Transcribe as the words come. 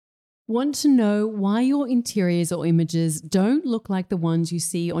Want to know why your interiors or images don't look like the ones you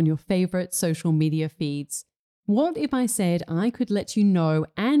see on your favorite social media feeds? What if I said I could let you know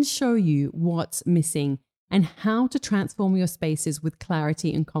and show you what's missing and how to transform your spaces with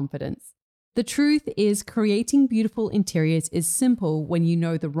clarity and confidence? The truth is, creating beautiful interiors is simple when you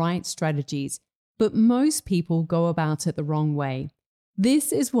know the right strategies, but most people go about it the wrong way.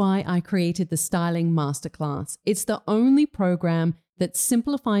 This is why I created the Styling Masterclass. It's the only program that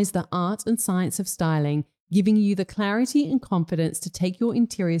simplifies the art and science of styling, giving you the clarity and confidence to take your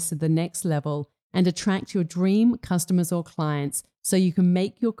interiors to the next level and attract your dream customers or clients so you can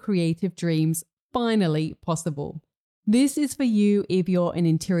make your creative dreams finally possible. This is for you if you're an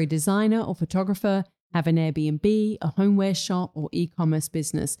interior designer or photographer, have an Airbnb, a homeware shop, or e-commerce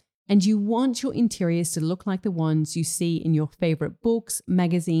business, and you want your interiors to look like the ones you see in your favorite books,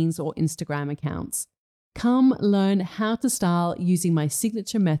 magazines, or Instagram accounts. Come learn how to style using my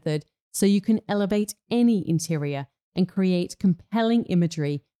signature method so you can elevate any interior and create compelling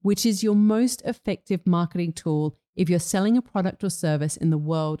imagery, which is your most effective marketing tool if you're selling a product or service in the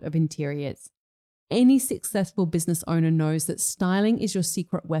world of interiors. Any successful business owner knows that styling is your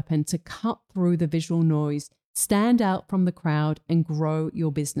secret weapon to cut through the visual noise, stand out from the crowd, and grow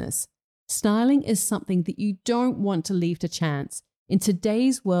your business. Styling is something that you don't want to leave to chance. In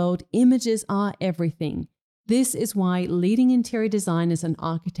today's world, images are everything. This is why leading interior designers and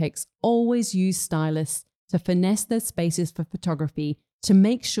architects always use stylists to finesse their spaces for photography to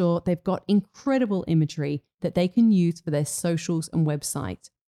make sure they've got incredible imagery that they can use for their socials and website.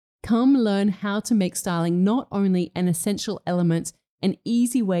 Come learn how to make styling not only an essential element, an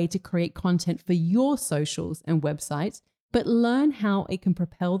easy way to create content for your socials and websites, but learn how it can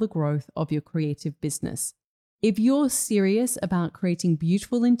propel the growth of your creative business. If you're serious about creating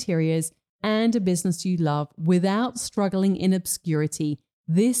beautiful interiors and a business you love without struggling in obscurity,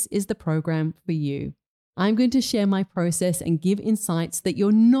 this is the program for you. I'm going to share my process and give insights that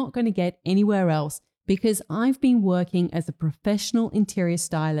you're not going to get anywhere else because I've been working as a professional interior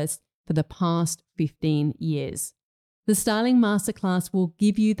stylist for the past 15 years. The Styling Masterclass will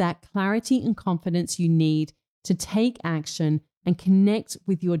give you that clarity and confidence you need to take action and connect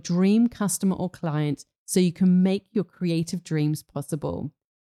with your dream customer or client so you can make your creative dreams possible.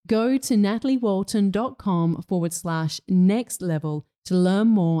 Go to nataliewalton.com/next level to learn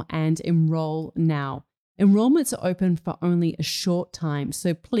more and enroll now. Enrollments are open for only a short time,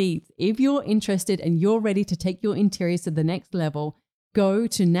 so please, if you're interested and you're ready to take your interiors to the next level, go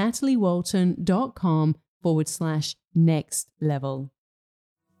to nataliewalton.com/next level.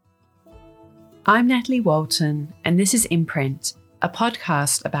 I'm Natalie Walton, and this is Imprint, a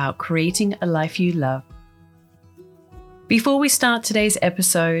podcast about creating a life you love. Before we start today's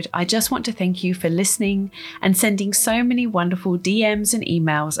episode, I just want to thank you for listening and sending so many wonderful DMs and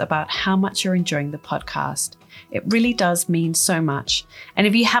emails about how much you're enjoying the podcast. It really does mean so much. And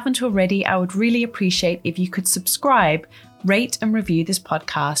if you haven't already, I would really appreciate if you could subscribe, rate and review this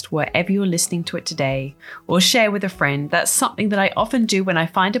podcast wherever you're listening to it today, or share with a friend. That's something that I often do when I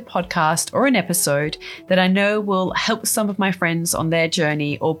find a podcast or an episode that I know will help some of my friends on their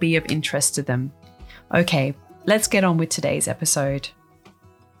journey or be of interest to them. Okay, let's get on with today's episode.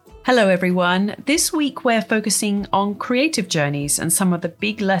 Hello everyone. This week we're focusing on creative journeys and some of the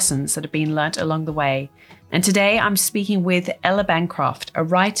big lessons that have been learnt along the way. And today I'm speaking with Ella Bancroft, a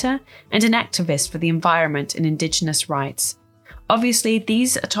writer and an activist for the environment and Indigenous rights. Obviously,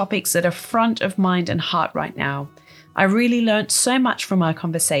 these are topics that are front of mind and heart right now. I really learnt so much from our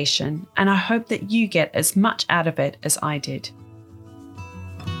conversation, and I hope that you get as much out of it as I did.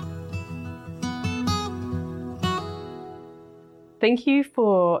 Thank you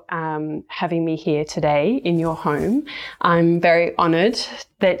for having me here today in your home. I'm very honoured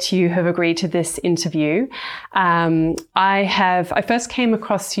that you have agreed to this interview. I first came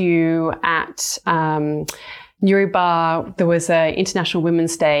across you at Newry. There was an International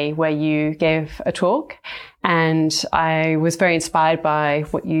Women's Day where you gave a talk, and I was very inspired by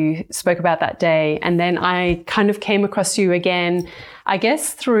what you spoke about that day. And then I kind of came across you again, I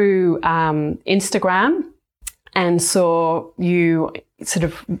guess, through Instagram, and saw you sort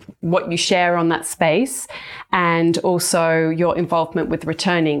of what you share on that space, and also your involvement with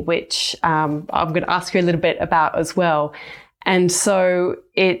returning, which I'm going to ask you a little bit about as well. And so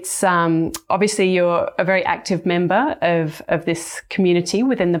it's obviously you're a very active member of this community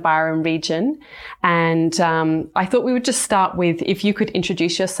within the Byron region. And I thought we would just start with if you could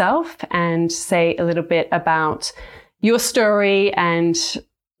introduce yourself and say a little bit about your story and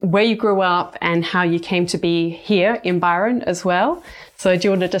where you grew up and how you came to be here in Byron as well. So do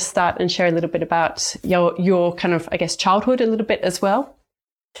you want to just start and share a little bit about your kind of, I guess, childhood a little bit as well?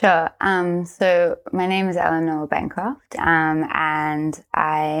 Sure. So my name is Eleanor Bancroft, and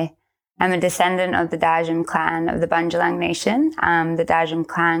I am a descendant of the Dajim clan of the Bundjalung Nation. The Dajim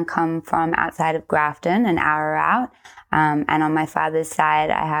clan come from outside of Grafton, an hour out. And on my father's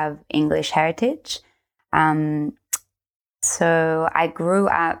side, I have English heritage. So I grew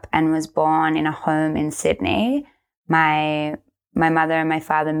up and was born in a home in Sydney. My mother and my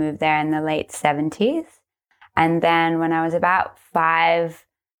father moved there in the late 70s. And then when I was about 5,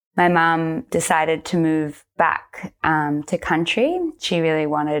 my mum decided to move back to country. She really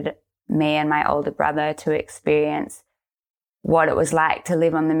wanted me and my older brother to experience what it was like to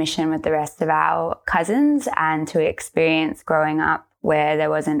live on the mission with the rest of our cousins and to experience growing up where there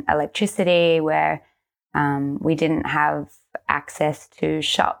wasn't electricity, where we didn't have access to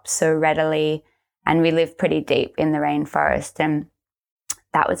shops so readily, and we lived pretty deep in the rainforest. And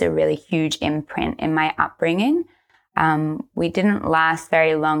that was a really huge imprint in my upbringing. We didn't last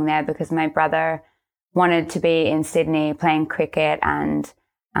very long there because my brother wanted to be in Sydney playing cricket and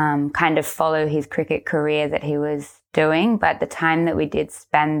kind of follow his cricket career that he was doing. But the time that we did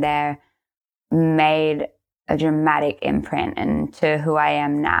spend there made a dramatic imprint into who I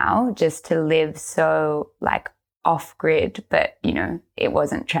am now, just to live so like off grid, but it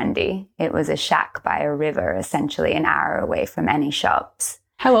wasn't trendy. It was a shack by a river, essentially an hour away from any shops.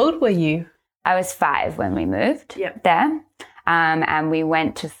 How old were you? I was 5 when we moved there. And we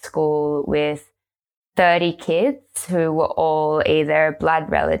went to school with 30 kids who were all either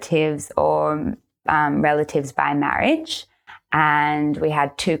blood relatives or relatives by marriage. And we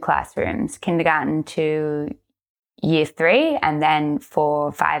had 2 classrooms, kindergarten to year 3, and then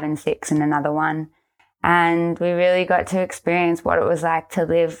for 5 and 6 in another one. And we really got to experience what it was like to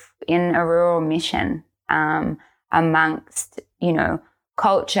live in a rural mission amongst,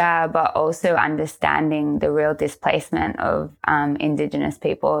 culture, but also understanding the real displacement of Indigenous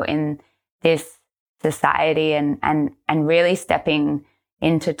people in this society and really stepping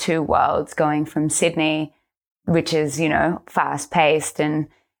into 2 worlds, going from Sydney, which is, fast-paced and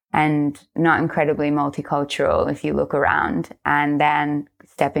not incredibly multicultural if you look around, and then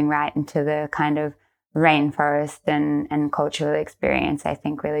stepping right into the kind of rainforest and cultural experience, I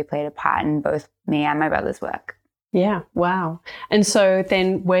think really played a part in both me and my brother's work. Yeah, wow. And so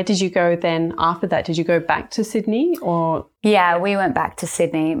then where did you go then after that? Did you go back to Sydney or? Yeah, we went back to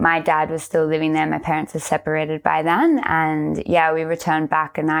Sydney. My dad was still living there. My parents were separated by then. And yeah, we returned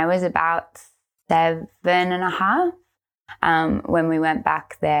back, and I was about 7.5 when we went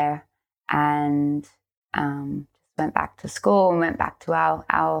back there, and went back to school and went back to our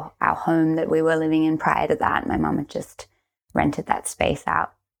home that we were living in prior to that. My mum had just rented that space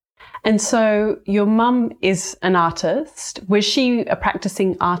out. And so your mum is an artist. Was she a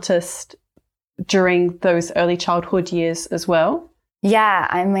practicing artist during those early childhood years as well? Yeah,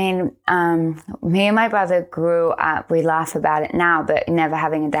 I mean, me and my brother grew up, we laugh about it now, but never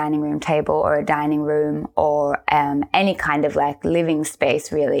having a dining room table or a dining room or any kind of like living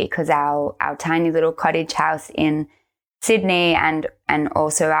space really, because our tiny little cottage house in Sydney and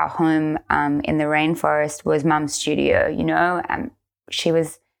also our home in the rainforest was Mum's studio, she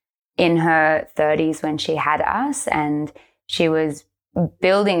was in her 30s when she had us, and she was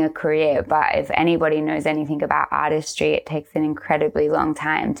building a career. But if anybody knows anything about artistry, it takes an incredibly long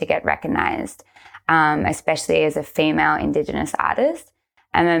time to get recognized, especially as a female Indigenous artist.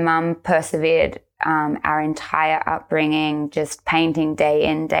 And my mum persevered our entire upbringing, just painting day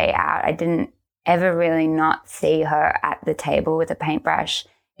in, day out. I didn't ever really not see her at the table with a paintbrush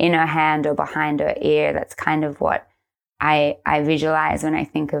in her hand or behind her ear. That's kind of what I visualize when I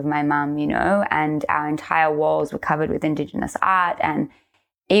think of my mum, and our entire walls were covered with Indigenous art. And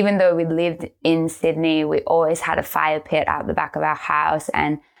even though we lived in Sydney, we always had a fire pit out the back of our house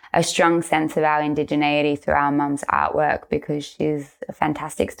and a strong sense of our indigeneity through our mum's artwork, because she's a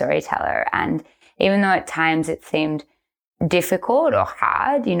fantastic storyteller. And even though at times it seemed difficult or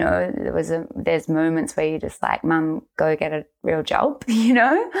hard, there's moments where you're just like, Mum, go get a real job,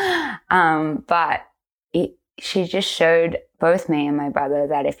 but she just showed both me and my brother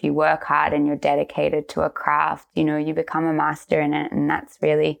that if you work hard and you're dedicated to a craft, you become a master in it. And that's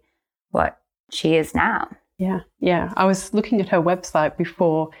really what she is now. Yeah. I was looking at her website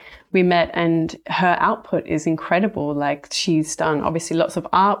before we met, and her output is incredible. Like, she's done obviously lots of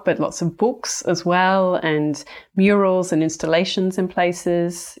art, but lots of books as well, and murals and installations in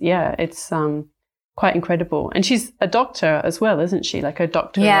places. Yeah, it's quite incredible. And she's a doctor as well, isn't she? Like a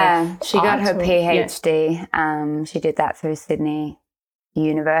doctor. Yeah, she got her PhD. Yeah. She did that through Sydney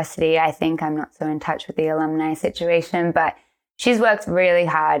University. I think I'm not so in touch with the alumni situation, but she's worked really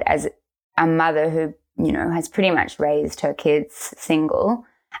hard as a mother who, has pretty much raised her kids single.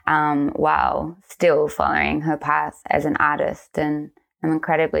 while still following her path as an artist. And I'm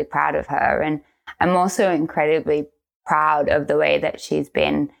incredibly proud of her. And I'm also incredibly proud of the way that she's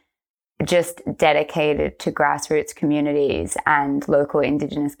been just dedicated to grassroots communities and local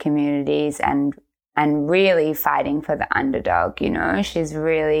Indigenous communities and really fighting for the underdog. You know, she's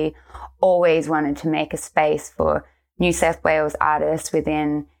really always wanted to make a space for New South Wales artists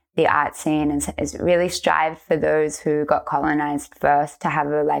within the art scene, and has really strived for those who got colonized first to have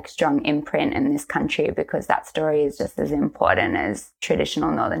a strong imprint in this country, because that story is just as important as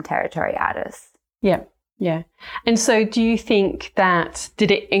traditional Northern Territory artists. Yeah. Yeah. And so do you think that,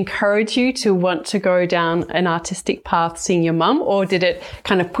 did it encourage you to want to go down an artistic path seeing your mum, or did it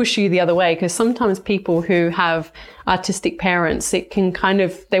kind of push you the other way? Because sometimes people who have artistic parents, it can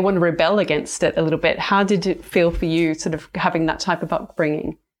they want to rebel against it a little bit. How did it feel for you sort of having that type of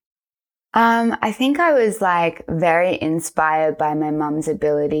upbringing? I think I was very inspired by my mum's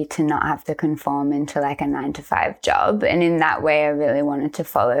ability to not have to conform into a 9-to-5 job. And in that way, I really wanted to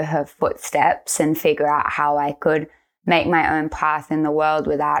follow her footsteps and figure out how I could make my own path in the world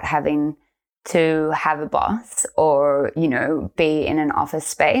without having to have a boss or, be in an office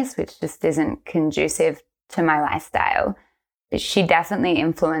space, which just isn't conducive to my lifestyle. She definitely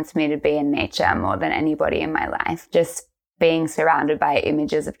influenced me to be in nature more than anybody in my life. Just being surrounded by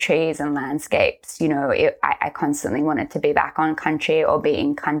images of trees and landscapes, I constantly wanted to be back on country or be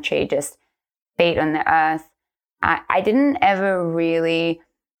in country, just feet on the earth. I didn't ever really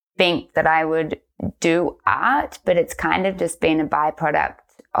think that I would do art, but it's kind of just been a byproduct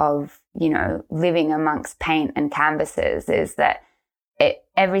of, living amongst paint and canvases, is that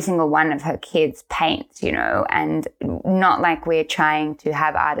every single one of her kids paints, and not like we're trying to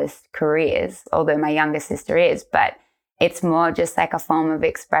have artist careers, although my younger sister is, but it's more just a form of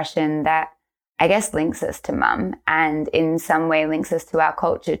expression that I guess links us to mum, and in some way links us to our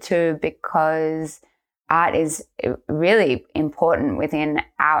culture too, because art is really important within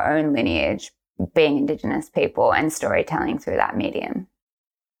our own lineage, being Indigenous people, and storytelling through that medium.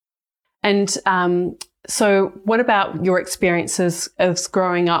 And so what about your experiences of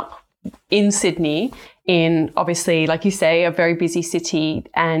growing up in Sydney, in obviously, like you say, a very busy city,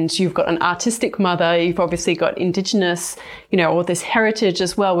 and you've got an artistic mother, you've obviously got Indigenous, all this heritage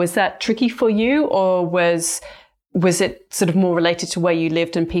as well. Was that tricky for you, or was it sort of more related to where you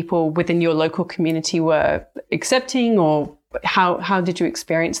lived and people within your local community were accepting, or how did you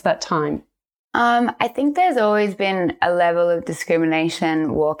experience that time? I think there's always been a level of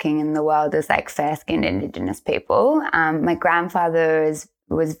discrimination walking in the world as fair-skinned Indigenous people. My grandfather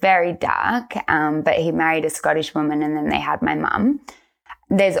was very dark, but he married a Scottish woman, and then they had my mum.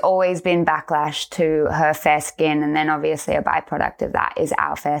 There's always been backlash to her fair skin, and then obviously a byproduct of that is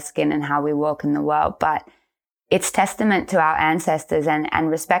our fair skin and how we walk in the world. But it's testament to our ancestors and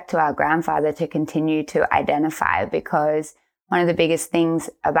respect to our grandfather to continue to identify, because one of the biggest things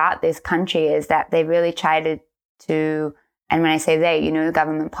about this country is that they really tried to, and when I say they,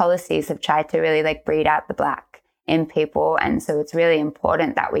 government policies have tried to really breed out the black in people. And so it's really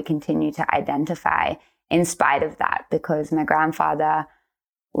important that we continue to identify in spite of that, because my grandfather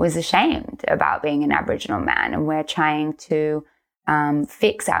was ashamed about being an Aboriginal man, and we're trying to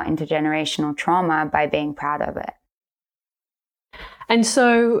fix our intergenerational trauma by being proud of it. And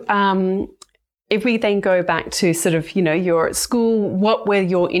so if we then go back to sort of, you're at school, what were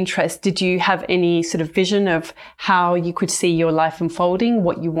your interests? Did you have any sort of vision of how you could see your life unfolding,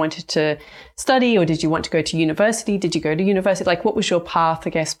 what you wanted to study, or did you want to go to university? Did you go to university? What was your path,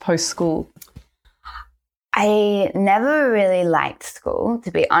 I guess, post-school? I never really liked school,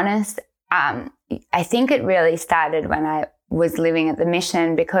 to be honest. I think it really started when I was living at the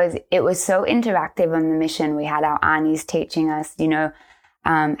mission, because it was so interactive on the mission. We had our aunties teaching us,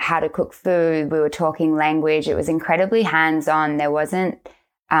 how to cook food. We were talking language. It was incredibly hands-on. There wasn't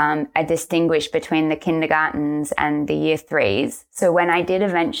a distinguish between the kindergartens and the year threes. So when I did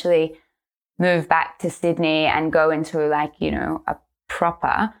eventually move back to Sydney and go into a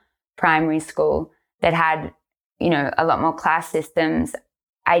proper primary school that had, a lot more class systems,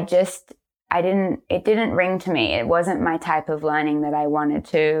 it didn't ring to me. It wasn't my type of learning that I wanted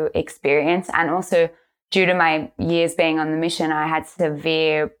to experience. And also, due to my years being on the mission, I had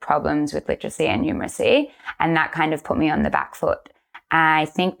severe problems with literacy and numeracy, and that kind of put me on the back foot. I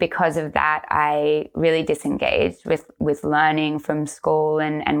think because of that, I really disengaged with learning from school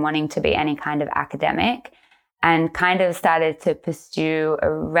and wanting to be any kind of academic, and kind of started to pursue a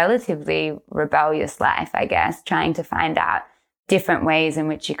relatively rebellious life, I guess, trying to find out different ways in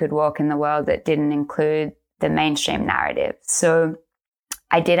which you could walk in the world that didn't include the mainstream narrative. So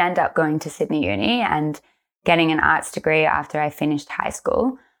I did end up going to Sydney Uni and getting an arts degree after I finished high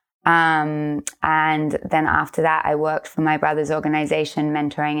school. And then after that, I worked for my brother's organization,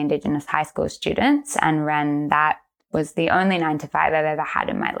 mentoring Indigenous high school students, and that was the only 9-to-5 I've ever had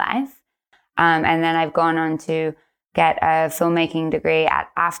in my life. And then I've gone on to get a filmmaking degree at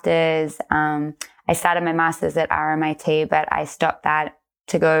AFTRS. I started my master's at RMIT, but I stopped that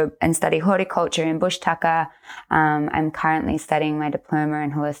to go and study horticulture in Bush Tucker. I'm currently studying my diploma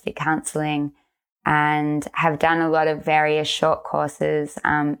in holistic counseling and have done a lot of various short courses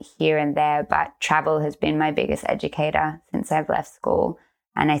here and there, but travel has been my biggest educator since I've left school.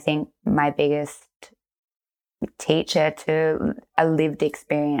 And I think my biggest teacher to a lived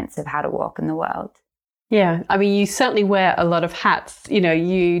experience of how to walk in the world. Yeah, I mean, you certainly wear a lot of hats. You know,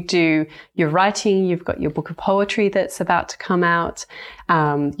 you do your writing, you've got your book of poetry that's about to come out.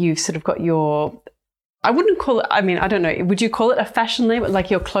 You've sort of got your, I wouldn't call it, I mean, I don't know, would you call it a fashion label,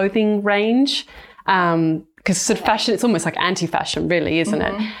 like your clothing range? Because sort of fashion, it's almost like anti-fashion, really, isn't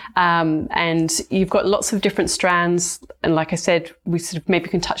it? And you've got lots of different strands. And like I said, we sort of maybe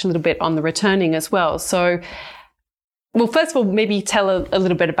can touch a little bit on the returning as well. So, well, first of all, maybe tell a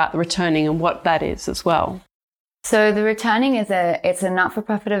little bit about the returning and what that is as well. So the returning it's a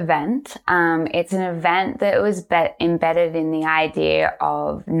not-for-profit event. It's an event that was embedded in the idea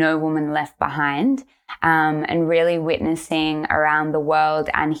of no woman left behind, and really witnessing around the world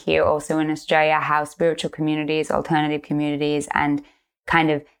and here also in Australia how spiritual communities, alternative communities, and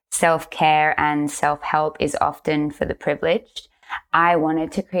kind of self-care and self-help is often for the privileged. I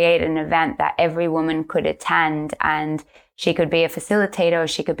wanted to create an event that every woman could attend, and she could be a facilitator, or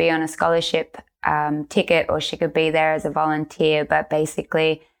she could be on a scholarship ticket, or she could be there as a volunteer. But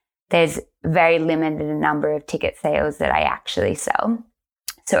basically, there's very limited number of ticket sales that I actually sell.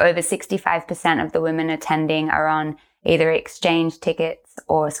 So over 65% of the women attending are on either exchange tickets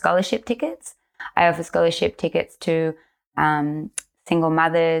or scholarship tickets. I offer scholarship tickets to single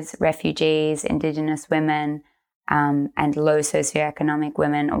mothers, refugees, Indigenous women, and low socioeconomic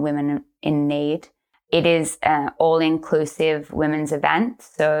women or women in need. It is an all-inclusive women's event.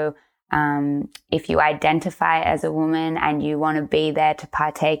 So if you identify as a woman and you want to be there to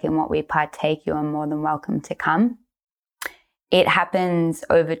partake in what we partake, you are more than welcome to come. It happens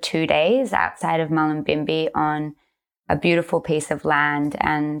over 2 days outside of Mullumbimby on a beautiful piece of land.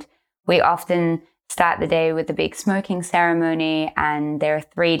 And we often start the day with a big smoking ceremony, and there are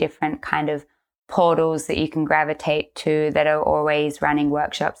 3 different kind of portals that you can gravitate to that are always running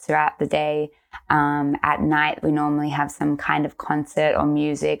workshops throughout the day. At night, we normally have some kind of concert or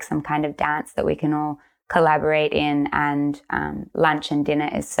music, some kind of dance that we can all collaborate in, and lunch and dinner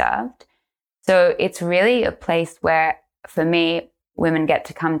is served. So it's really a place where, for me, women get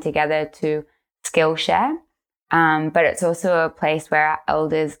to come together to skill share. But it's also a place where our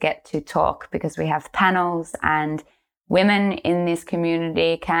elders get to talk, because we have panels and women in this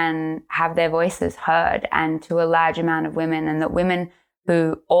community can have their voices heard, and to a large amount of women, and that women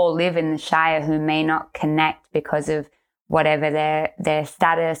who all live in the Shire who may not connect because of whatever their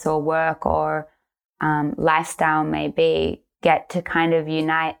status or work or lifestyle may be, get to kind of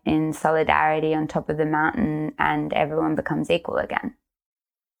unite in solidarity on top of the mountain, and everyone becomes equal again.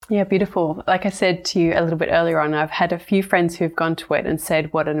 Yeah, beautiful. Like I said to you a little bit earlier on, I've had a few friends who've gone to it and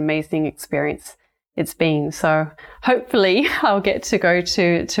said what an amazing experience it's been. So hopefully I'll get to go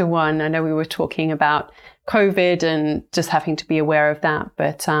to one. I know we were talking about COVID and just having to be aware of that,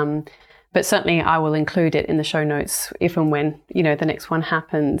 but certainly I will include it in the show notes if and when, the next one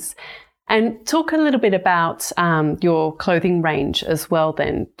happens. And talk a little bit about your clothing range as well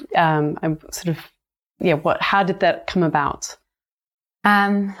then. How did that come about?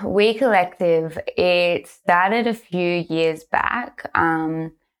 We Collective, it started a few years back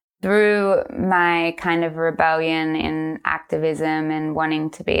through my kind of rebellion in activism and wanting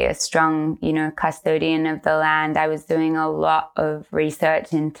to be a strong, custodian of the land. I was doing a lot of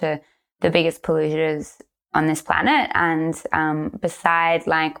research into the biggest polluters on this planet, and beside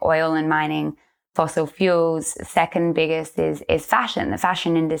like oil and mining, fossil fuels, second biggest is fashion. The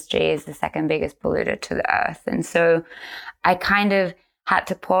fashion industry is the second biggest polluter to the earth. And so I kind of had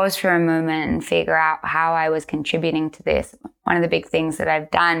to pause for a moment and figure out how I was contributing to this. One of the big things that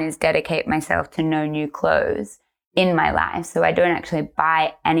I've done is dedicate myself to no new clothes in my life. So I don't actually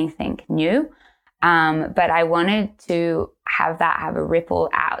buy anything new. But I wanted to have a ripple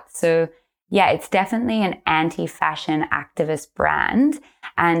out. So yeah, it's definitely an anti-fashion activist brand.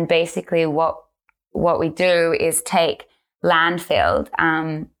 And basically what we do is take landfilled,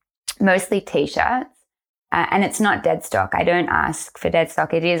 mostly t-shirts, and it's not dead stock. I don't ask for dead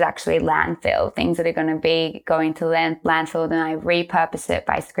stock. It is actually landfill, things that are going to be going to landfill, and I repurpose it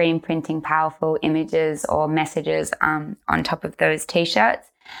by screen printing powerful images or messages on top of those t-shirts.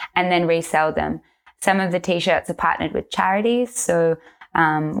 and then resell them. Some of the t-shirts are partnered with charities. So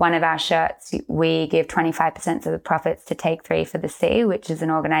one of our shirts, we give 25% of the profits to Take 3 for the Sea, which is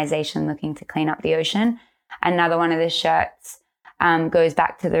an organization looking to clean up the ocean. Another one of the shirts goes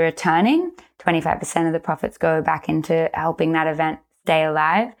back to the returning. 25% of the profits go back into helping that event stay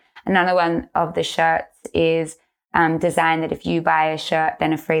alive. Another one of the shirts is designed that if you buy a shirt,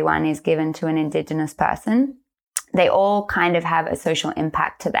 then a free one is given to an Indigenous person. They all kind of have a social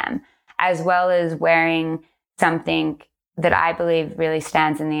impact to them, as well as wearing something that I believe really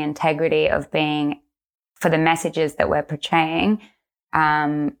stands in the integrity of being, for the messages that we're portraying,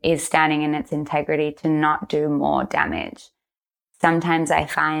 is standing in its integrity to not do more damage. Sometimes I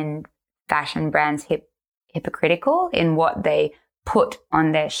find fashion brands hypocritical in what they put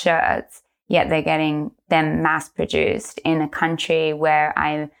on their shirts, yet they're getting them mass produced in a country where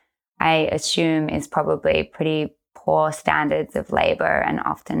I assume is probably pretty poor standards of labor, and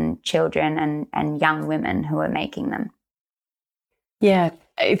often children and young women who are making them. Yeah,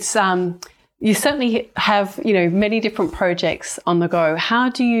 it's you certainly have, many different projects on the go. How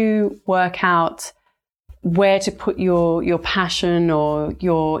do you work out where to put your passion or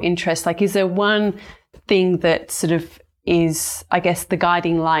your interest? Like, is there one thing that sort of is, I guess, the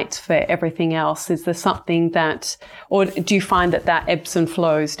guiding light for everything else? Is there something that, or do you find that ebbs and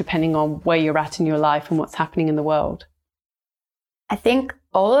flows depending on where you're at in your life and what's happening in the world? I think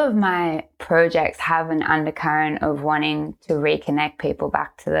all of my projects have an undercurrent of wanting to reconnect people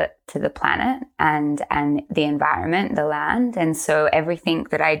back to the planet and the environment, the land. And so everything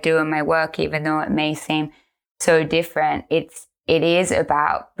that I do in my work, even though it may seem so different, it is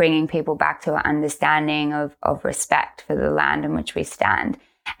about bringing people back to an understanding of respect for the land in which we stand.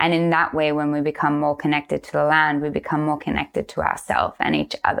 And in that way, when we become more connected to the land, we become more connected to ourselves and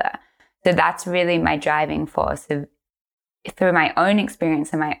each other. So that's really my driving force through my own experience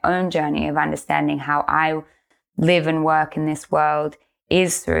and my own journey of understanding how I live and work in this world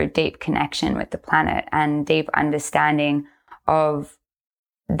is through deep connection with the planet and deep understanding of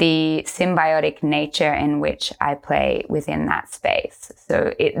the symbiotic nature in which I play within that space.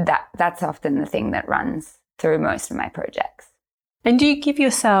 So that's often the thing that runs through most of my projects. And do you give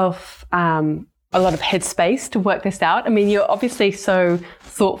yourself a lot of headspace to work this out? I mean, you're obviously so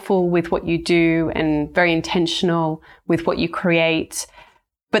thoughtful with what you do and very intentional with what you create,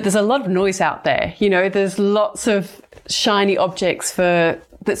 but there's a lot of noise out there. There's lots of shiny objects that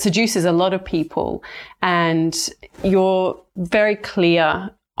seduces a lot of people, and you're very clear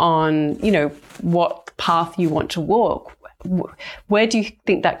on, what path you want to walk. Where do you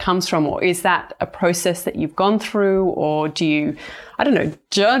think that comes from? Or is that a process that you've gone through? Or do you,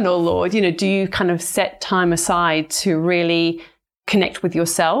 journal? Or, do you kind of set time aside to really connect with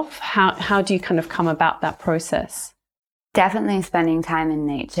yourself? How do you kind of come about that process? Definitely spending time in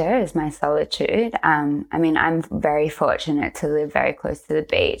nature is my solitude. I'm very fortunate to live very close to the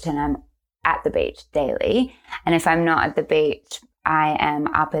beach, and I'm at the beach daily. And if I'm not at the beach, I am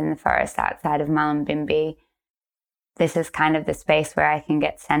up in the forest outside of Mullumbimby. This is kind of the space where I can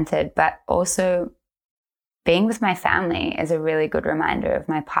get centered, but also being with my family is a really good reminder of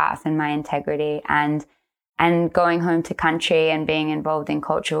my path and my integrity. And going home to country and being involved in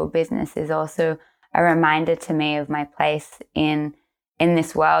cultural business is also a reminder to me of my place in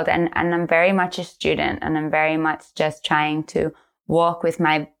this world. And I'm very much a student, and I'm very much just trying to walk with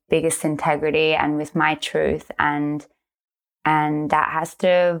my biggest integrity and with my truth. And that has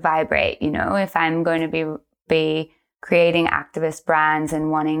to vibrate, if I'm going to be creating activist brands and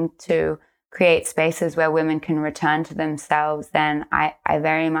wanting to create spaces where women can return to themselves, then I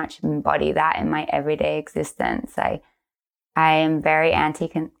very much embody that in my everyday existence. I am very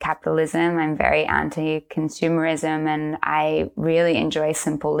anti-capitalism. I'm very anti-consumerism, and I really enjoy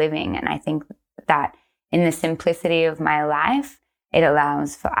simple living. And I think that in the simplicity of my life, it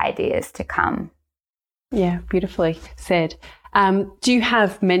allows for ideas to come. Yeah, beautifully said. Do you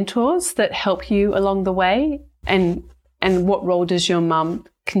have mentors that help you along the way? And what role does your mum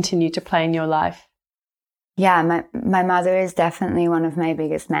continue to play in your life? Yeah, my mother is definitely one of my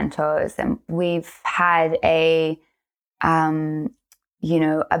biggest mentors, and we've had a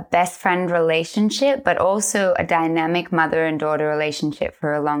best friend relationship, but also a dynamic mother and daughter relationship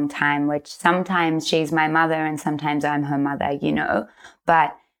for a long time, which sometimes she's my mother and sometimes I'm her mother,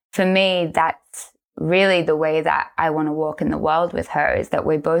 But for me, that's really the way that I want to walk in the world with her, is that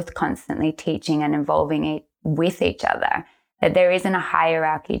we're both constantly teaching and evolving with each other, that there isn't a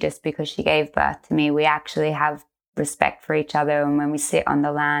hierarchy just because she gave birth to me. We actually have respect for each other, and when we sit on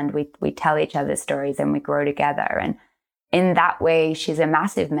the land, we tell each other stories and we grow together. And in that way, she's a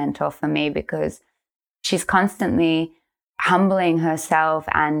massive mentor for me, because she's constantly humbling herself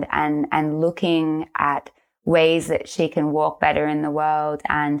and looking at ways that she can walk better in the world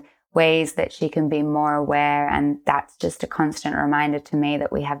and ways that she can be more aware. And that's just a constant reminder to me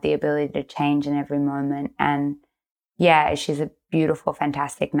that we have the ability to change in every moment. And yeah, she's a beautiful,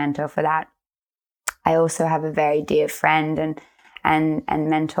 fantastic mentor for that. I also have a very dear friend and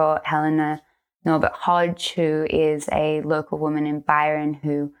mentor, Helena Norbert Hodge, who is a local woman in Byron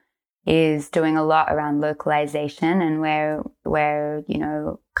who is doing a lot around localization, and we're you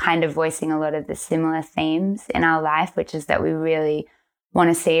know, kind of voicing a lot of the similar themes in our life, which is that we really want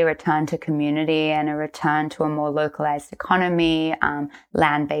to see a return to community and a return to a more localized economy,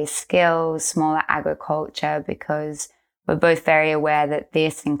 land-based skills, smaller agriculture, because we're both very aware that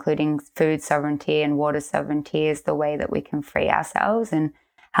this, including food sovereignty and water sovereignty, is the way that we can free ourselves. And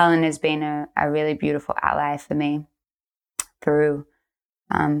Helen has been a really beautiful ally for me through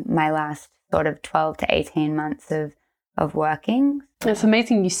my last sort of 12 to 18 months of working. It's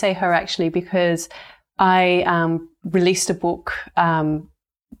amazing you say her, actually, because I released a book,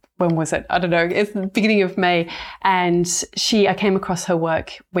 when was it? I don't know. It's the beginning of May. And I came across her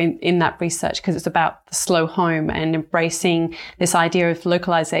work in that research, because it's about the slow home and embracing this idea of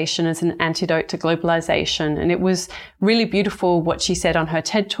localization as an antidote to globalization. And it was really beautiful what she said on her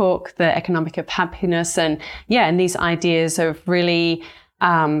TED Talk, the economic of happiness, and these ideas of really,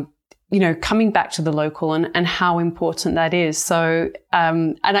 you know, coming back to the local and how important that is. So,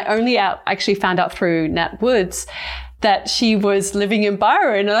 and I only actually found out through Nat Woods that she was living in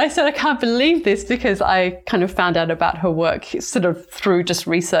Byron. And I said, I can't believe this, because I kind of found out about her work sort of through just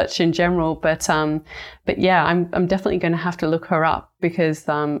research in general. But yeah, I'm definitely going to have to look her up, because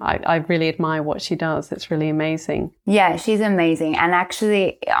I really admire what she does. It's really amazing. Yeah, she's amazing. And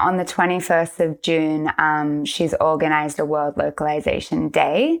actually on the 21st of June, she's organized a World Localization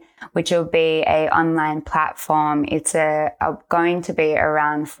Day, which will be an online platform. It's going to be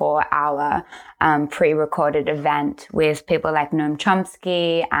around 4-hour pre-recorded event with people like Noam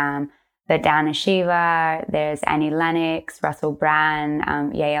Chomsky, Vandana Shiva, there's Annie Lennox, Russell Brand,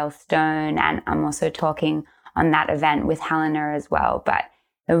 Yael Stone, and I'm also talking on that event with Helena as well. But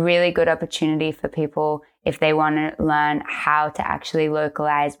a really good opportunity for people if they want to learn how to actually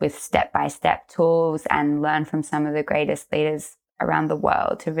localize with step-by-step tools and learn from some of the greatest leaders around the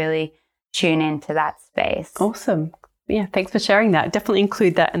world, to really tune into that space. Awesome. Yeah, thanks for sharing that. Definitely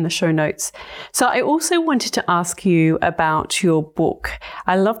include that in the show notes. So I also wanted to ask you about your book.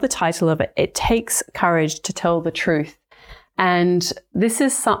 I love the title of it. It Takes Courage to Tell the Truth. And this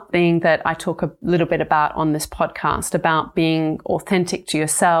is something that I talk a little bit about on this podcast, about being authentic to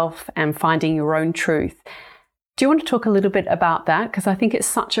yourself and finding your own truth. Do you want to talk a little bit about that? Because I think it's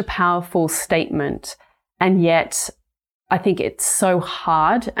such a powerful statement, and yet I think it's so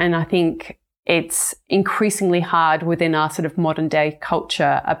hard. And I think it's increasingly hard within our sort of modern day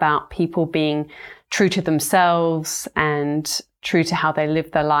culture about people being true to themselves and true to how they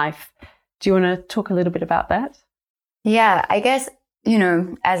live their life. Do you want to talk a little bit about that? Yeah, I guess, you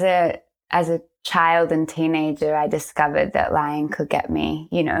know, as a child and teenager, I discovered that lying could get me,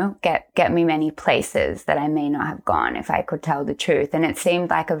 you know, get me many places that I may not have gone if I could tell the truth. And it seemed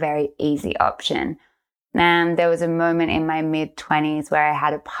like a very easy option. And there was a moment in my mid-20s where I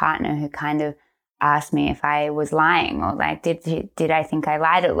had a partner who kind of asked me if I was lying, or like, did I think I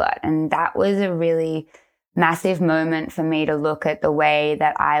lied a lot? And that was a really massive moment for me to look at the way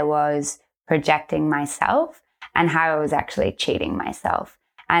that I was projecting myself and how I was actually cheating myself.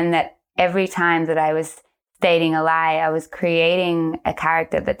 And that every time that I was stating a lie, I was creating a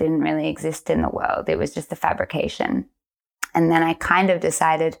character that didn't really exist in the world. It was just a fabrication. And then I kind of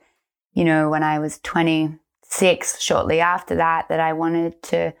decided, you know, when I was 26, shortly after that, that I wanted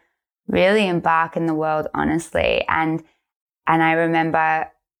to really embark in the world honestly. And I remember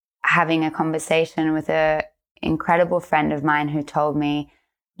having a conversation with an incredible friend of mine who told me,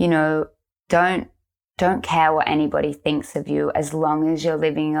 you know, don't care what anybody thinks of you as long as you're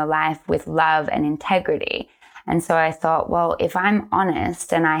living your life with love and integrity. And so I thought, well, if I'm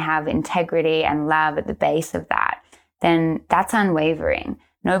honest and I have integrity and love at the base of that, then that's unwavering.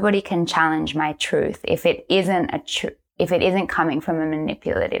 Nobody can challenge my truth if it isn't coming from a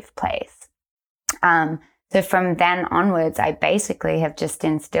manipulative place. So from then onwards, I basically have just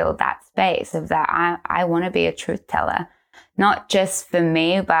instilled that space of that I want to be a truth teller, not just for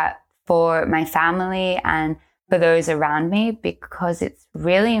me, but for my family and for those around me, because it's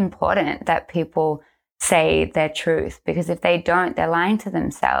really important that people say their truth, because if they don't, they're lying to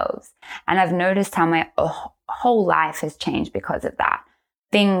themselves. And I've noticed how my whole life has changed because of that.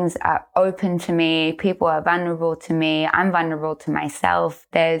 Things are open to me. People are vulnerable to me. I'm vulnerable to myself.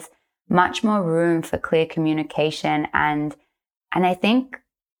 There's much more room for clear communication. And I think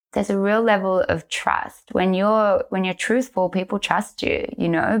there's a real level of trust. When you're truthful, people trust you, you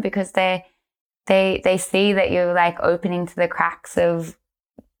know, because they see that you're like opening to the cracks of,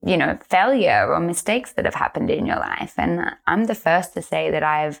 you know, failure or mistakes that have happened in your life. And I'm the first to say that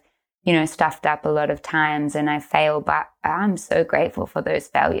I've, you know, stuffed up a lot of times and I failed, but I'm so grateful for those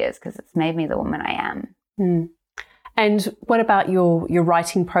failures because it's made me the woman I am. Mm. And what about your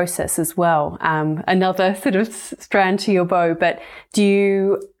writing process as well? Another sort of strand to your bow, but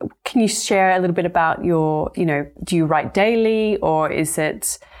can you share a little bit about your, you know, do you write daily, or is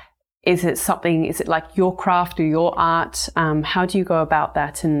it like your craft or your art? How do you go about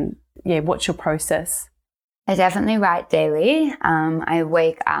that? And yeah, what's your process? I definitely write daily. I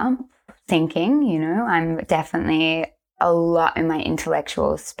wake up thinking, you know, I'm definitely a lot in my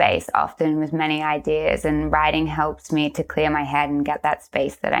intellectual space, often with many ideas, and writing helps me to clear my head and get that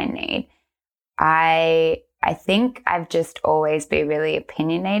space that I need. I think I've just always been really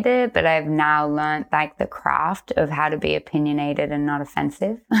opinionated, but I've now learned like the craft of how to be opinionated and not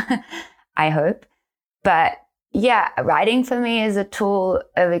offensive, I hope. But yeah, writing for me is a tool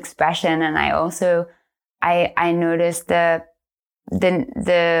of expression. And I also, I noticed the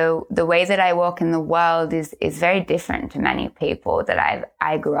way that I walk in the world is very different to many people that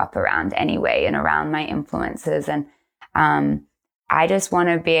I grew up around anyway, and around my influences. And I just want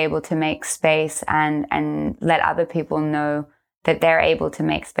to be able to make space and let other people know that they're able to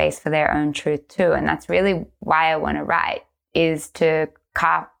make space for their own truth too. And that's really why I want to write, is to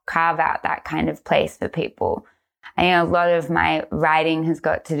carve out that kind of place for people. I know a lot of my writing has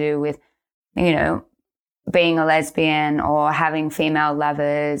got to do with, you know, being a lesbian or having female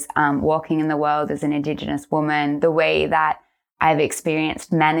lovers, walking in the world as an Indigenous woman, the way that I've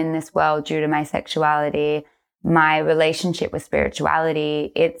experienced men in this world due to my sexuality, my relationship with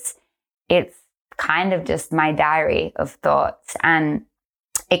spirituality. It's kind of just my diary of thoughts. And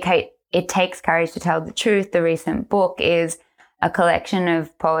it takes courage to tell the truth. The recent book is a collection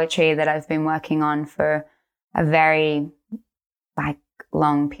of poetry that I've been working on for a very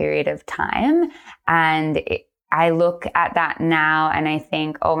long period of time. And I look at that now and I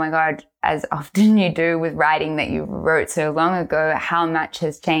think, oh my God, as often you do with writing that you wrote so long ago, how much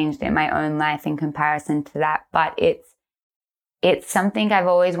has changed in my own life in comparison to that. But it's something I've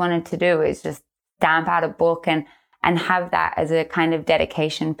always wanted to do, is just stamp out a book and have that as a kind of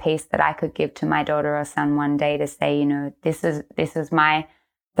dedication piece that I could give to my daughter or son one day to say, you know, this is my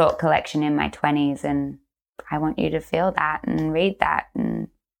thought collection in my 20s, and I want you to feel that and read that. And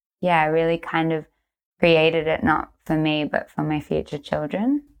yeah, I really kind of created it, not for me, but for my future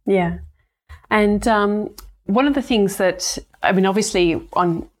children. Yeah. And one of the things that, I mean, obviously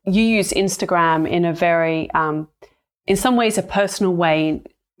you use Instagram in a very, in some ways, a personal way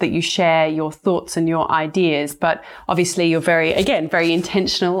that you share your thoughts and your ideas, but obviously you're very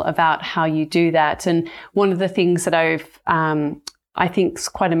intentional about how you do that. And one of the things that I think is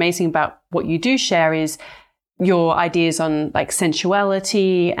quite amazing about what you do share is your ideas on like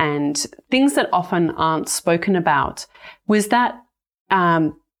sensuality and things that often aren't spoken about. Was that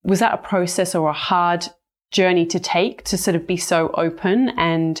a process or a hard journey to take, to sort of be so open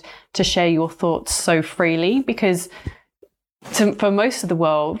and to share your thoughts so freely? Because for most of the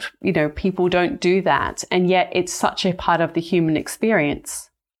world, you know, people don't do that, and yet it's such a part of the human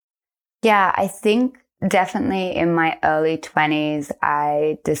experience. Yeah, I think definitely in my early 20s,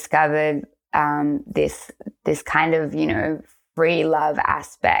 I discovered this kind of, you know, free love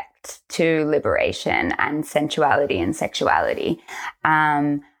aspect to liberation and sensuality and sexuality.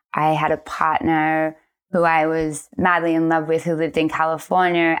 I had a partner who I was madly in love with, who lived in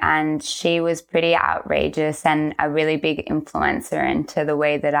California, and she was pretty outrageous and a really big influencer into the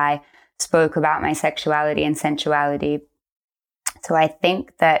way that I spoke about my sexuality and sensuality. So I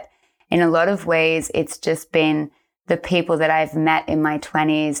think that in a lot of ways, it's just been the people that I've met in my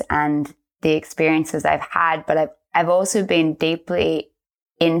 20s and the experiences I've had, but I've also been deeply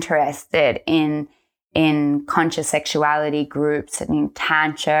interested in conscious sexuality groups and in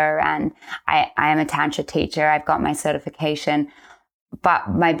Tantra, and I am a Tantra teacher. I've got my certification. But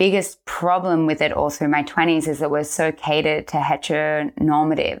my biggest problem with it all through my 20s is it was so catered to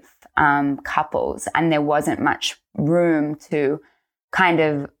heteronormative couples, and there wasn't much room to kind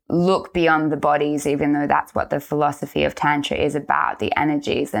of look beyond the bodies, even though that's what the philosophy of Tantra is about, the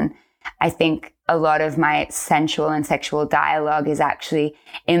energies. And I think a lot of my sensual and sexual dialogue is actually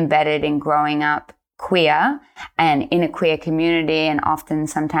embedded in growing up queer and in a queer community, and often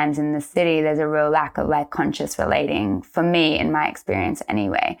sometimes in the city there's a real lack of like conscious relating, for me, in my experience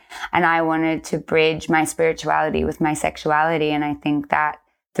anyway. And I wanted to bridge my spirituality with my sexuality, and I think that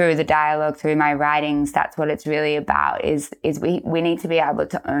through the dialogue, through my writings, that's what it's really about, is we need to be able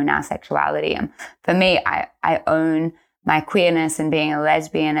to own our sexuality. And for me, I own my queerness and being a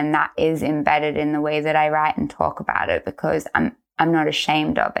lesbian, and that is embedded in the way that I write and talk about it, because I'm not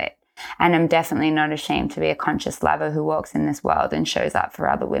ashamed of it. And I'm definitely not ashamed to be a conscious lover who walks in this world and shows up for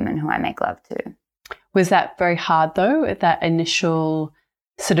other women who I make love to. Was that very hard though, at that initial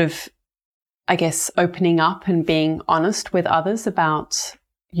sort of, I guess, opening up and being honest with others about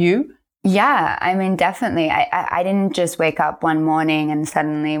you? Yeah, I mean, definitely. I didn't just wake up one morning and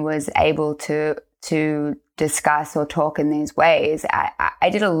suddenly was able to discuss or talk in these ways. I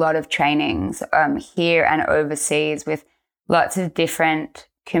did a lot of trainings here and overseas with lots of different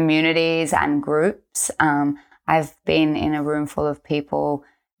communities and groups. I've been in a room full of people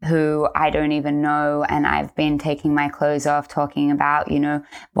who I don't even know, and I've been taking my clothes off, talking about, you know,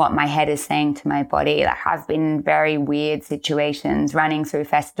 what my head is saying to my body. Like, I've been in very weird situations, running through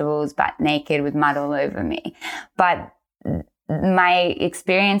festivals, butt naked with mud all over me. But my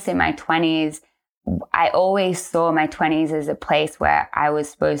experience in my 20s, I always saw my 20s as a place where I was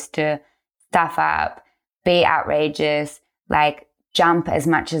supposed to stuff up, be outrageous, like jump as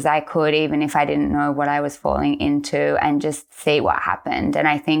much as I could, even if I didn't know what I was falling into, and just see what happened. And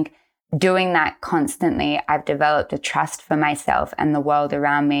I think doing that constantly, I've developed a trust for myself and the world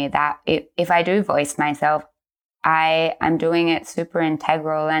around me that if I do voice myself, I'm doing it super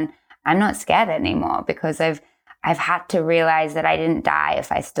integral, and I'm not scared anymore, because I've had to realize that I didn't die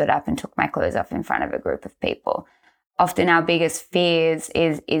if I stood up and took my clothes off in front of a group of people. Often our biggest fears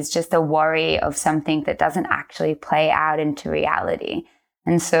is just a worry of something that doesn't actually play out into reality.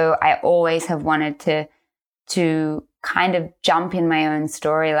 And so I always have wanted to kind of jump in my own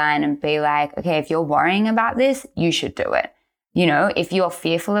storyline and be like, okay, if you're worrying about this, you should do it. You know, if you're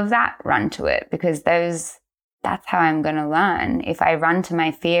fearful of that, run to it, because that's how I'm going to learn. If I run to my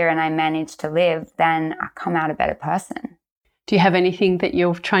fear and I manage to live, then I come out a better person. Do you have anything that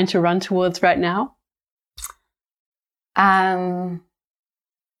you're trying to run towards right now?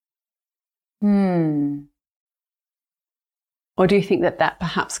 Or do you think that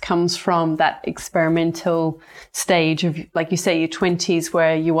perhaps comes from that experimental stage of, like you say, your 20s,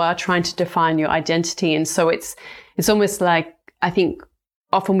 where you are trying to define your identity? And so it's almost like, I think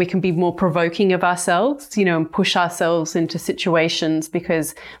often we can be more provoking of ourselves, you know, and push ourselves into situations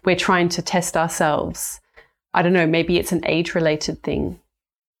because we're trying to test ourselves. I don't know, maybe it's an age-related thing.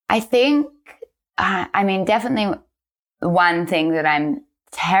 I think, I mean, definitely one thing that I'm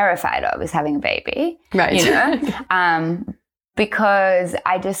terrified of is having a baby. Right. You know? Because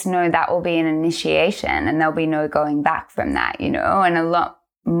I just know that will be an initiation and there'll be no going back from that, you know, and a lot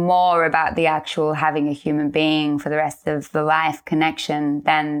more about the actual having a human being for the rest of the life connection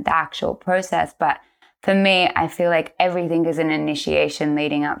than the actual process. But for me, I feel like everything is an initiation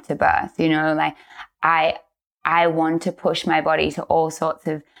leading up to birth, you know, like I want to push my body to all sorts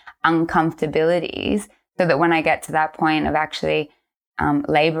of uncomfortabilities so that when I get to that point of actually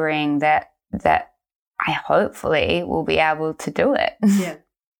laboring, that I hopefully will be able to do it. Yeah.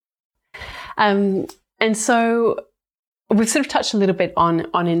 And so we've sort of touched a little bit on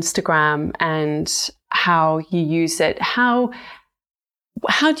Instagram and how you use it. How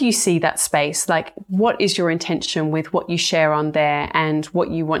do you see that space? Like, what is your intention with what you share on there and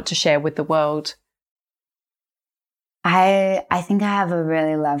what you want to share with the world? I think I have a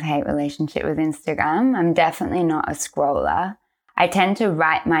really love-hate relationship with Instagram. I'm definitely not a scroller. I tend to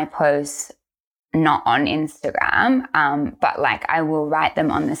write my posts not on Instagram, but like I will write them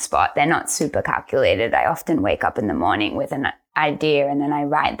on the spot. They're not super calculated. I often wake up in the morning with an idea and then I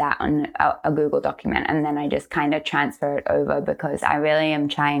write that on a Google document and then I just kind of transfer it over because I really am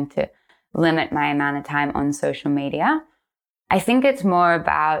trying to limit my amount of time on social media. I think it's more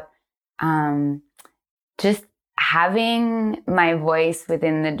about just having my voice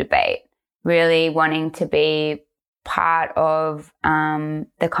within the debate, really wanting to be part of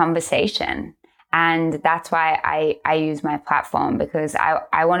the conversation. And that's why I use my platform, because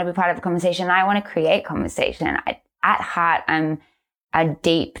I want to be part of a conversation. I want to create conversation. At heart, I'm a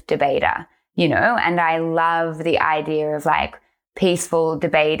deep debater, you know, and I love the idea of like peaceful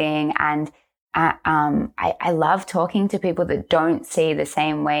debating. And I love talking to people that don't see the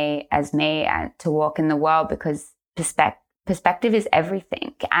same way as me to walk in the world, because perspective is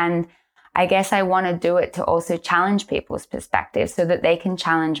everything. And I guess I want to do it to also challenge people's perspective so that they can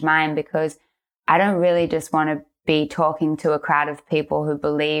challenge mine, because I don't really just want to be talking to a crowd of people who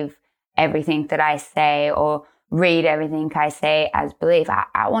believe everything that I say or read everything I say as belief.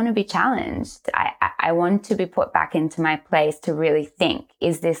 I want to be challenged. I want to be put back into my place to really think,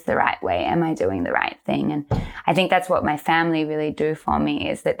 is this the right way? Am I doing the right thing? And I think that's what my family really do for me,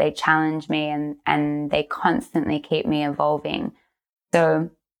 is that they challenge me and they constantly keep me evolving.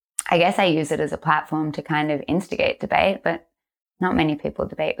 So I guess I use it as a platform to kind of instigate debate, but not many people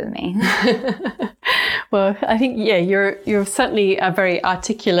debate with me. Well, I think, yeah, you're certainly a very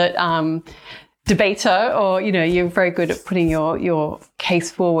articulate debater, or, you know, you're very good at putting your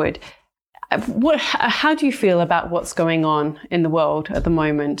case forward. How do you feel about what's going on in the world at the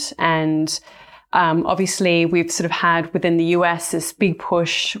moment? And obviously, we've sort of had within the US this big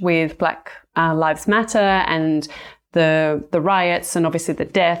push with Black Lives Matter and the riots and obviously the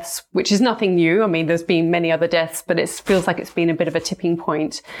deaths, which is nothing new. I mean, there's been many other deaths, but it feels like it's been a bit of a tipping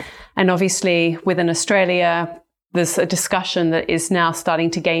point. And obviously, within Australia, there's a discussion that is now starting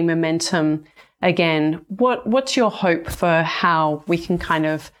to gain momentum again. What's your hope for how we can kind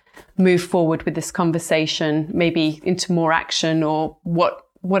of move forward with this conversation, maybe into more action, or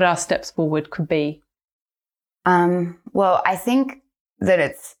what our steps forward could be? Well, I think that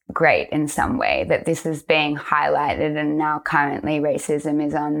it's great in some way that this is being highlighted, and now currently racism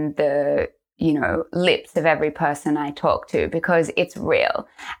is on the, you know, lips of every person I talk to, because it's real.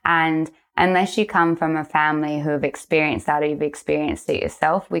 And unless you come from a family who have experienced that, or you've experienced it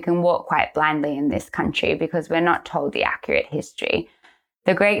yourself, we can walk quite blindly in this country because we're not told the accurate history.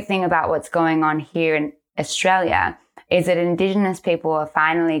 The great thing about what's going on here in Australia is that Indigenous people are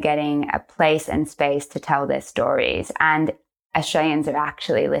finally getting a place and space to tell their stories, and Australians are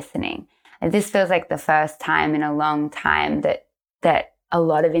actually listening. And this feels like the first time in a long time that a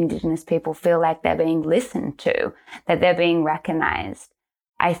lot of Indigenous people feel like they're being listened to, that they're being recognized.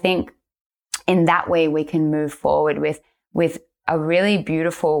 I think in that way we can move forward with a really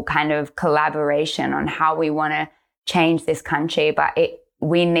beautiful kind of collaboration on how we want to change this country. But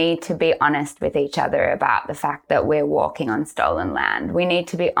we need to be honest with each other about the fact that we're walking on stolen land. We need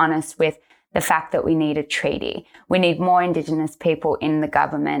to be honest with the fact that we need a treaty. We need more Indigenous people in the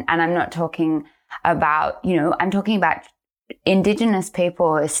government. And I'm not talking about, you know, I'm talking about Indigenous people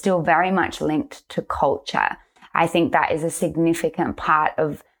are still very much linked to culture. I think that is a significant part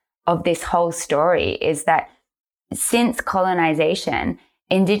of this whole story, is that since colonization,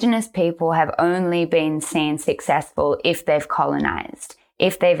 Indigenous people have only been seen successful if they've colonized,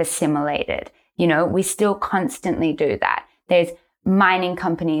 if they've assimilated. You know, we still constantly do that. There's mining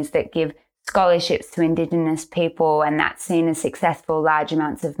companies that give scholarships to Indigenous people, and that's seen as successful, large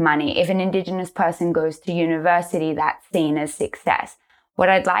amounts of money. If an Indigenous person goes to university, that's seen as success. What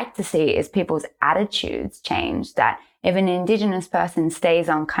I'd like to see is people's attitudes change, that if an Indigenous person stays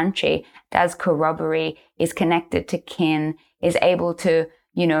on country, does corroboree, is connected to kin, is able to,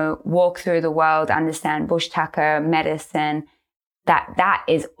 you know, walk through the world, understand bush tucker, medicine, that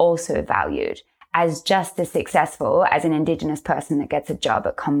is also valued as just as successful as an Indigenous person that gets a job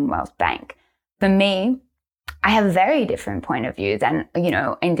at Commonwealth Bank. For me, I have a very different point of view than, you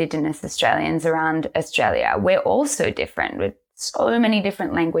know, Indigenous Australians around Australia. We're also different with so many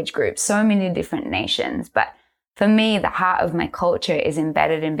different language groups, so many different nations. But for me, the heart of my culture is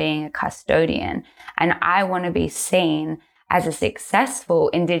embedded in being a custodian. And I want to be seen as a successful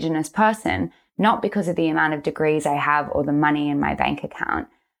Indigenous person, not because of the amount of degrees I have or the money in my bank account.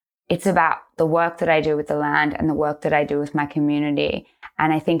 It's about the work that I do with the land and the work that I do with my community.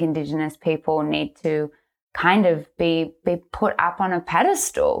 And I think Indigenous people need to kind of be put up on a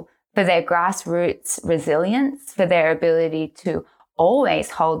pedestal for their grassroots resilience, for their ability to always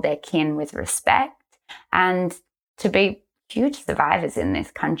hold their kin with respect, and to be huge survivors in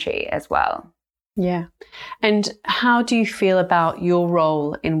this country as well. Yeah. And how do you feel about your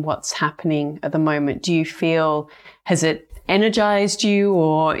role in what's happening at the moment? Do you feel, has it energized you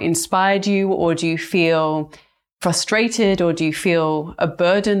or inspired you, or do you feel frustrated, or do you feel a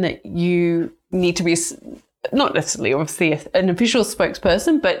burden that you need to be, not necessarily obviously an official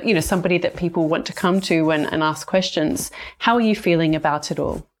spokesperson, but, you know, somebody that people want to come to and ask questions? How are you feeling about it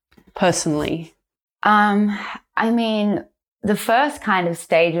all personally? I mean, the first kind of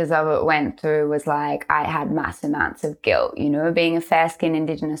stages of it went through was like, I had mass amounts of guilt, you know, being a fair-skinned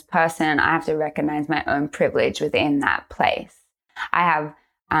Indigenous person, I have to recognize my own privilege within that place. I have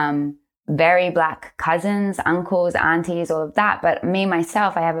very Black cousins, uncles, aunties, all of that. But me,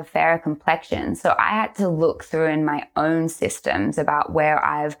 myself, I have a fairer complexion. So I had to look through in my own systems about where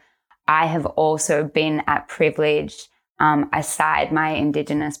I have also been at privilege aside my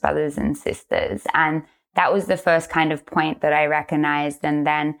Indigenous brothers and sisters. And that was the first kind of point that I recognized. And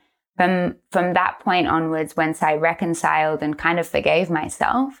then from that point onwards, once I reconciled and kind of forgave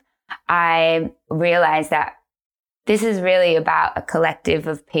myself, I realized that this is really about a collective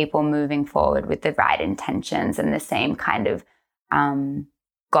of people moving forward with the right intentions and the same kind of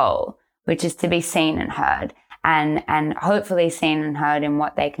goal, which is to be seen and heard, and hopefully seen and heard in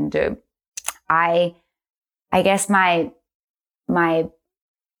what they can do. I guess my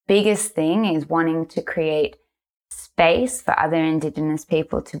biggest thing is wanting to create space for other Indigenous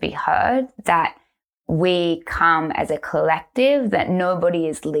people to be heard, that we come as a collective, that nobody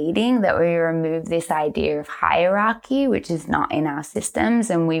is leading, that we remove this idea of hierarchy, which is not in our systems,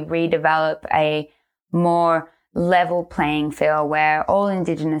 and we redevelop a more level playing field where all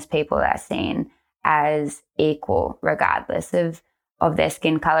Indigenous people are seen as equal, regardless of their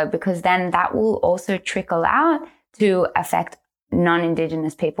skin color, because then that will also trickle out to affect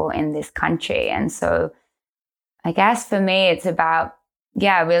non-Indigenous people in this country. And so I guess for me, it's about,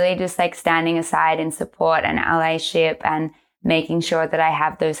 really just like standing aside in support and allyship and making sure that I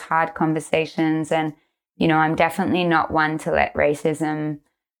have those hard conversations. And, I'm definitely not one to let racism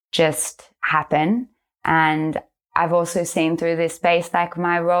just happen. And I've also seen through this space, like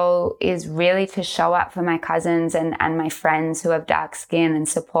my role is really to show up for my cousins and my friends who have dark skin and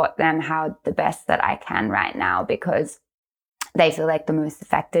support them how the best that I can right now, because they feel like the most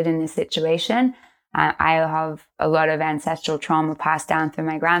affected in this situation. I have a lot of ancestral trauma passed down through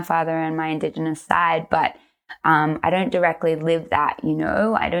my grandfather and my Indigenous side, but I don't directly live that,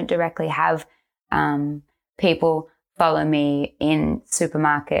 I don't directly have people follow me in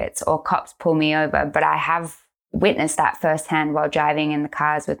supermarkets or cops pull me over, but I have witnessed that firsthand while driving in the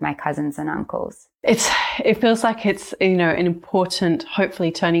cars with my cousins and uncles. It feels like it's, an important,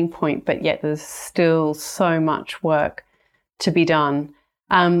 hopefully, turning point, but yet there's still so much work to be done.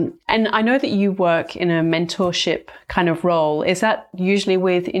 And I know that you work in a mentorship kind of role. Is that usually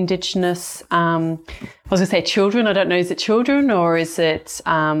with Indigenous, I was going to say children, I don't know, is it children or is it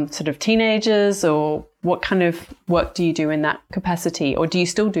sort of teenagers, or what kind of work do you do in that capacity, or do you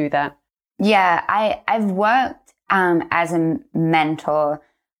still do that? Yeah, I've worked as a mentor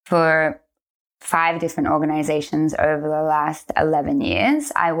for 5 different organizations over the last 11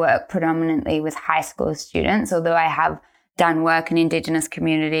 years. I work predominantly with high school students, although I have done work in Indigenous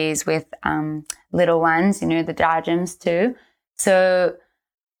communities with little ones, the Djarjums too. So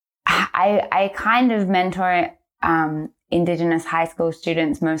I kind of mentor Indigenous high school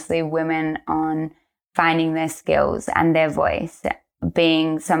students, mostly women, on finding their skills and their voice,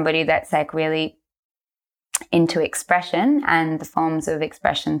 being somebody that's like really into expression and the forms of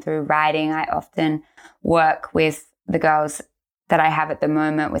expression through writing. I often work with the girls that I have at the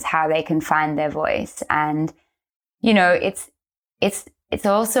moment with how they can find their voice. And it's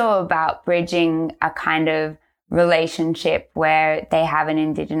also about bridging a kind of relationship where they have an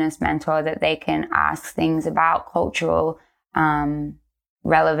Indigenous mentor that they can ask things about cultural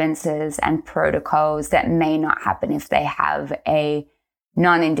relevances and protocols that may not happen if they have a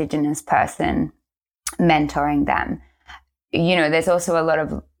non-Indigenous person mentoring them. There's also a lot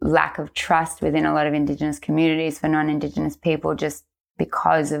of lack of trust within a lot of Indigenous communities for non-Indigenous people just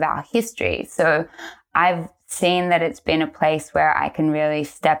because of our history. So I've seen that it's been a place where I can really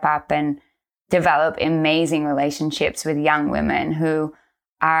step up and develop amazing relationships with young women who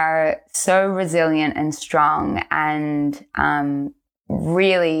are so resilient and strong, and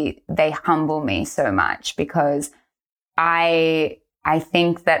really they humble me so much, because I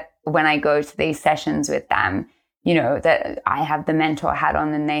think that when I go to these sessions with them, that I have the mentor hat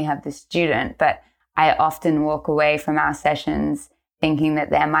on and they have the student, but I often walk away from our sessions thinking that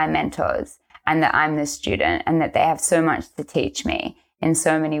they're my mentors and that I'm the student, and that they have so much to teach me in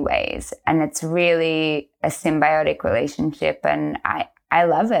so many ways. And it's really a symbiotic relationship, and I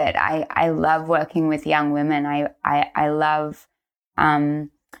love it. I love working with young women. I love, kind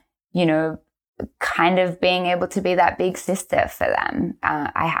of being able to be that big sister for them.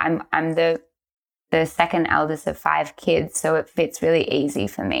 I'm the second eldest of 5 kids, so it fits really easy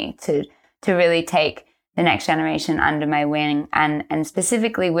for me to really take the next generation under my wing, and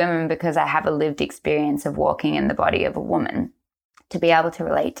specifically women, because I have a lived experience of walking in the body of a woman, to be able to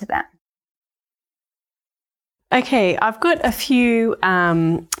relate to them. Okay, I've got a few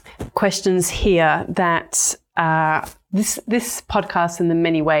questions here that this podcast in the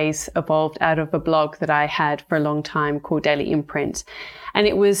many ways evolved out of a blog that I had for a long time called Daily Imprint. And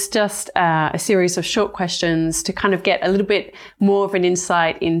it was just a series of short questions to kind of get a little bit more of an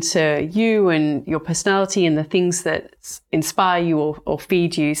insight into you and your personality and the things that inspire you or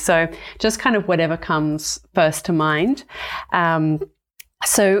feed you. So just kind of whatever comes first to mind.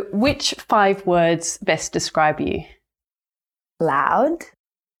 So which 5 words best describe you? Loud,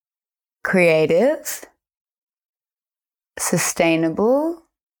 creative, sustainable,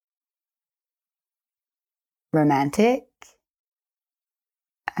 romantic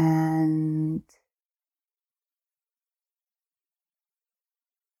and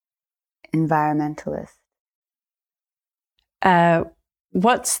environmentalist.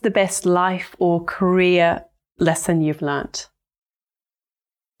 What's the best life or career lesson you've learnt?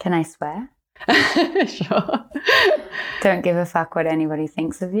 Can I swear? Sure. Don't give a fuck what anybody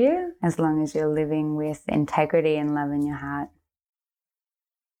thinks of you, as long as you're living with integrity and love in your heart.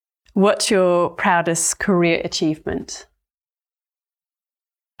 What's your proudest career achievement?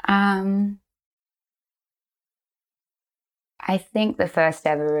 I think the first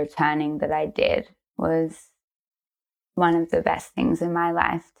ever returning that I did was one of the best things in my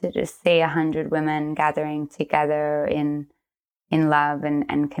life, to just see 100 women gathering together in love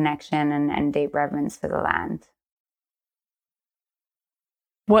and connection and deep reverence for the land.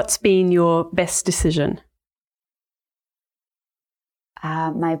 What's been your best decision?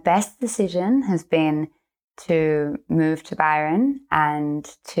 My best decision has been to move to Byron and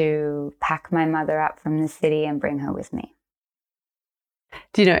to pack my mother up from the city and bring her with me.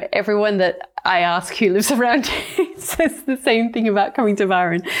 Do you know, everyone that I ask who lives around you says the same thing about coming to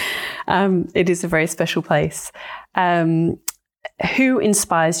Byron. It is a very special place. Who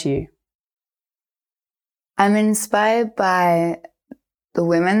inspires you? I'm inspired by the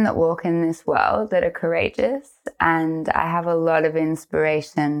women that walk in this world that are courageous, and I have a lot of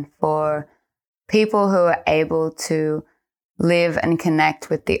inspiration for people who are able to live and connect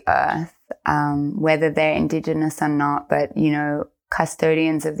with the earth, whether they're Indigenous or not, but, you know,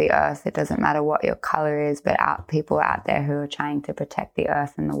 custodians of the earth. It doesn't matter what your color is, but people out there who are trying to protect the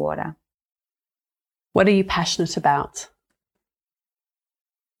earth and the water. What are you passionate about?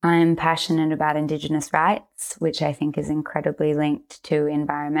 I'm passionate about Indigenous rights, which I think is incredibly linked to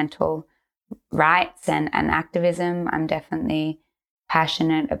environmental rights and activism. I'm definitely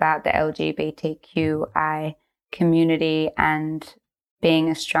passionate about the LGBTQI community and being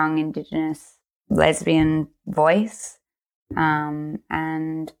a strong Indigenous lesbian voice.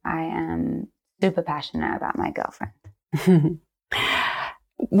 And I am super passionate about my girlfriend.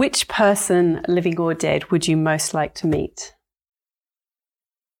 Which person, living or dead, would you most like to meet?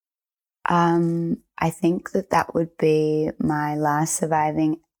 I think that would be my last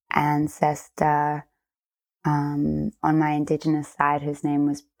surviving ancestor on my Indigenous side, whose name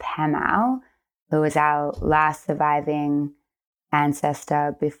was Pamau, who was our last surviving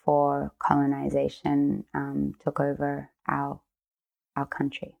ancestor before colonization took over our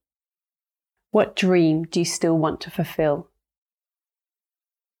country. What dream do you still want to fulfill?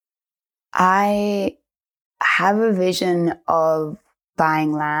 I have a vision of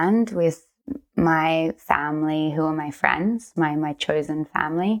buying land with my family, who are my friends, my chosen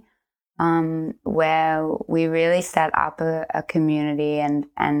family, where we really set up a community and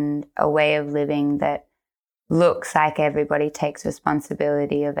a way of living that looks like everybody takes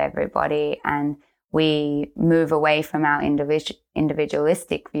responsibility of everybody, and we move away from our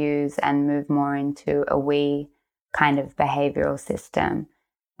individualistic views and move more into a we kind of behavioral system.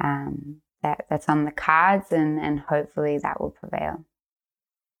 That's on the cards, and hopefully that will prevail.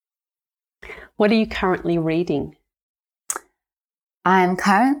 What are you currently reading? I'm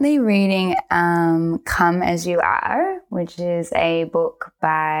currently reading Come As You Are, which is a book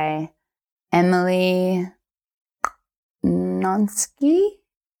by Emily Nonsky.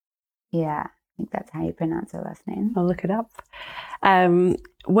 Yeah, I think that's how you pronounce her last name. I'll look it up.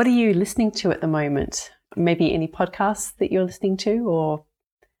 What are you listening to at the moment? Maybe any podcasts that you're listening to or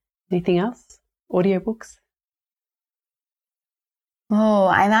anything else? Audiobooks? Oh,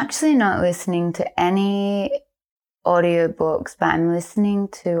 I'm actually not listening to any audiobooks, but I'm listening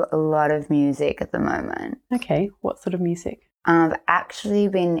to a lot of music at the moment. Okay, what sort of music? I've actually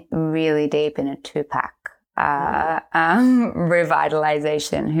been really deep in a Tupac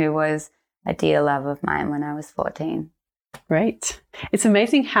revitalization, who was a dear love of mine when I was 14. Great. It's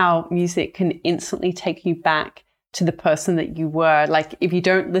amazing how music can instantly take you back to the person that you were. Like, if you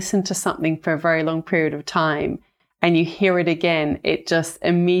don't listen to something for a very long period of time and you hear it again, it just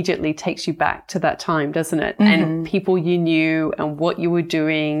immediately takes you back to that time, doesn't it? Mm-hmm. And people you knew and what you were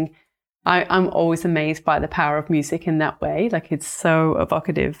doing. I'm always amazed by the power of music in that way. Like, it's so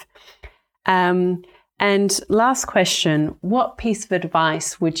evocative. And last question, what piece of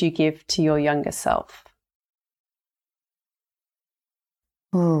advice would you give to your younger self?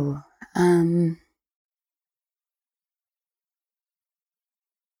 Oh,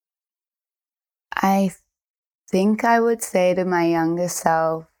 I think I would say to my younger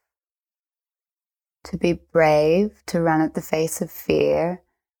self to be brave, to run at the face of fear,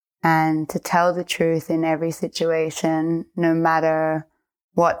 and to tell the truth in every situation, no matter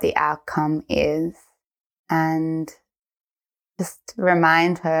what the outcome is. and just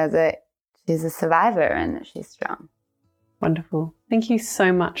remind her that she's a survivor and that she's strong. Wonderful. Thank you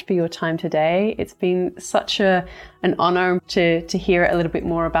so much for your time today. It's been such an honor to hear a little bit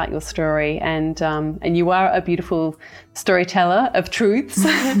more about your story, and you are a beautiful storyteller of truths.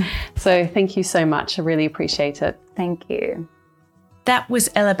 So thank you so much. I really appreciate it. Thank you. That was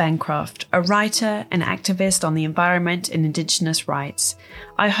Ella Bancroft, a writer and activist on the environment and Indigenous rights.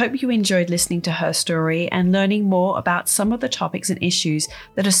 I hope you enjoyed listening to her story and learning more about some of the topics and issues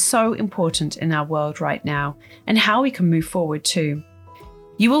that are so important in our world right now, and how we can move forward too.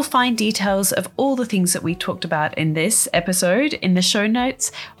 You will find details of all the things that we talked about in this episode in the show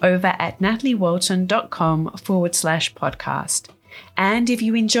notes over at nataliewalton.com/podcast. And if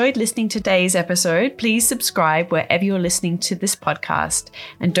you enjoyed listening to today's episode, please subscribe wherever you're listening to this podcast.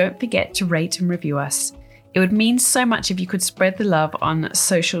 And don't forget to rate and review us. It would mean so much if you could spread the love on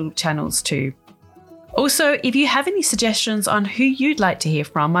social channels too. Also, if you have any suggestions on who you'd like to hear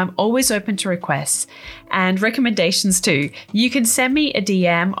from, I'm always open to requests and recommendations too. You can send me a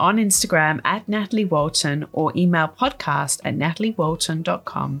DM on Instagram at Natalie Walton or email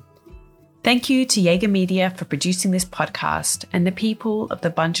podcast@nataliewalton.com. Thank you to Jaeger Media for producing this podcast and the people of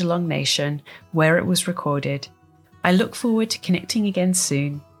the Bundjalung Nation where it was recorded. I look forward to connecting again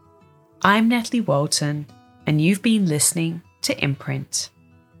soon. I'm Natalie Walton, and you've been listening to Imprint.